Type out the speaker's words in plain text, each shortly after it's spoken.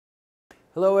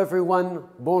Hello everyone,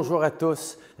 bonjour à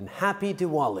tous, and happy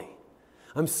Diwali.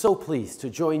 I'm so pleased to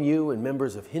join you and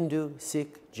members of Hindu,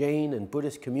 Sikh, Jain, and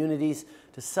Buddhist communities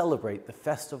to celebrate the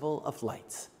Festival of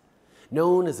Lights.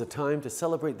 Known as a time to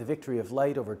celebrate the victory of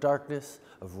light over darkness,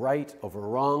 of right over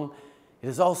wrong, it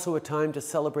is also a time to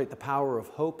celebrate the power of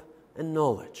hope and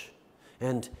knowledge.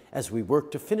 And as we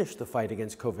work to finish the fight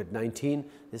against COVID-19,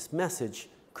 this message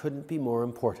couldn't be more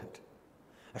important.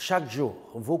 À chaque jour,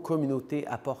 vos communautés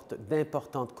apportent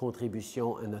d'importantes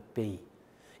contributions à notre pays.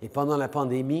 Et pendant la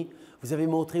pandémie, vous avez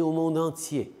montré au monde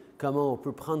entier comment on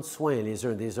peut prendre soin les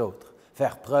uns des autres,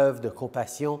 faire preuve de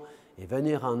compassion et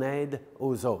venir en aide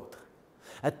aux autres.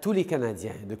 À tous les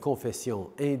Canadiens de confession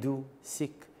hindou,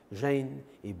 sikh, jain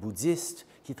et bouddhiste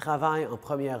qui travaillent en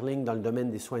première ligne dans le domaine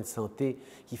des soins de santé,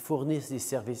 qui fournissent des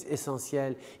services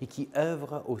essentiels et qui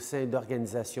œuvrent au sein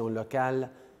d'organisations locales,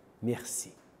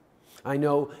 merci. I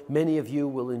know many of you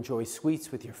will enjoy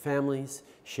sweets with your families,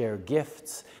 share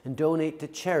gifts, and donate to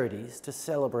charities to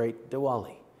celebrate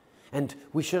Diwali. And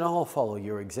we should all follow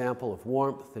your example of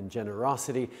warmth and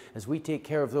generosity as we take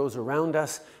care of those around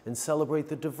us and celebrate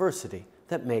the diversity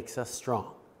that makes us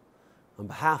strong. On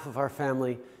behalf of our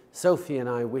family, Sophie and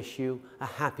I wish you a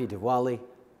happy Diwali.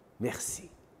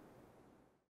 Merci.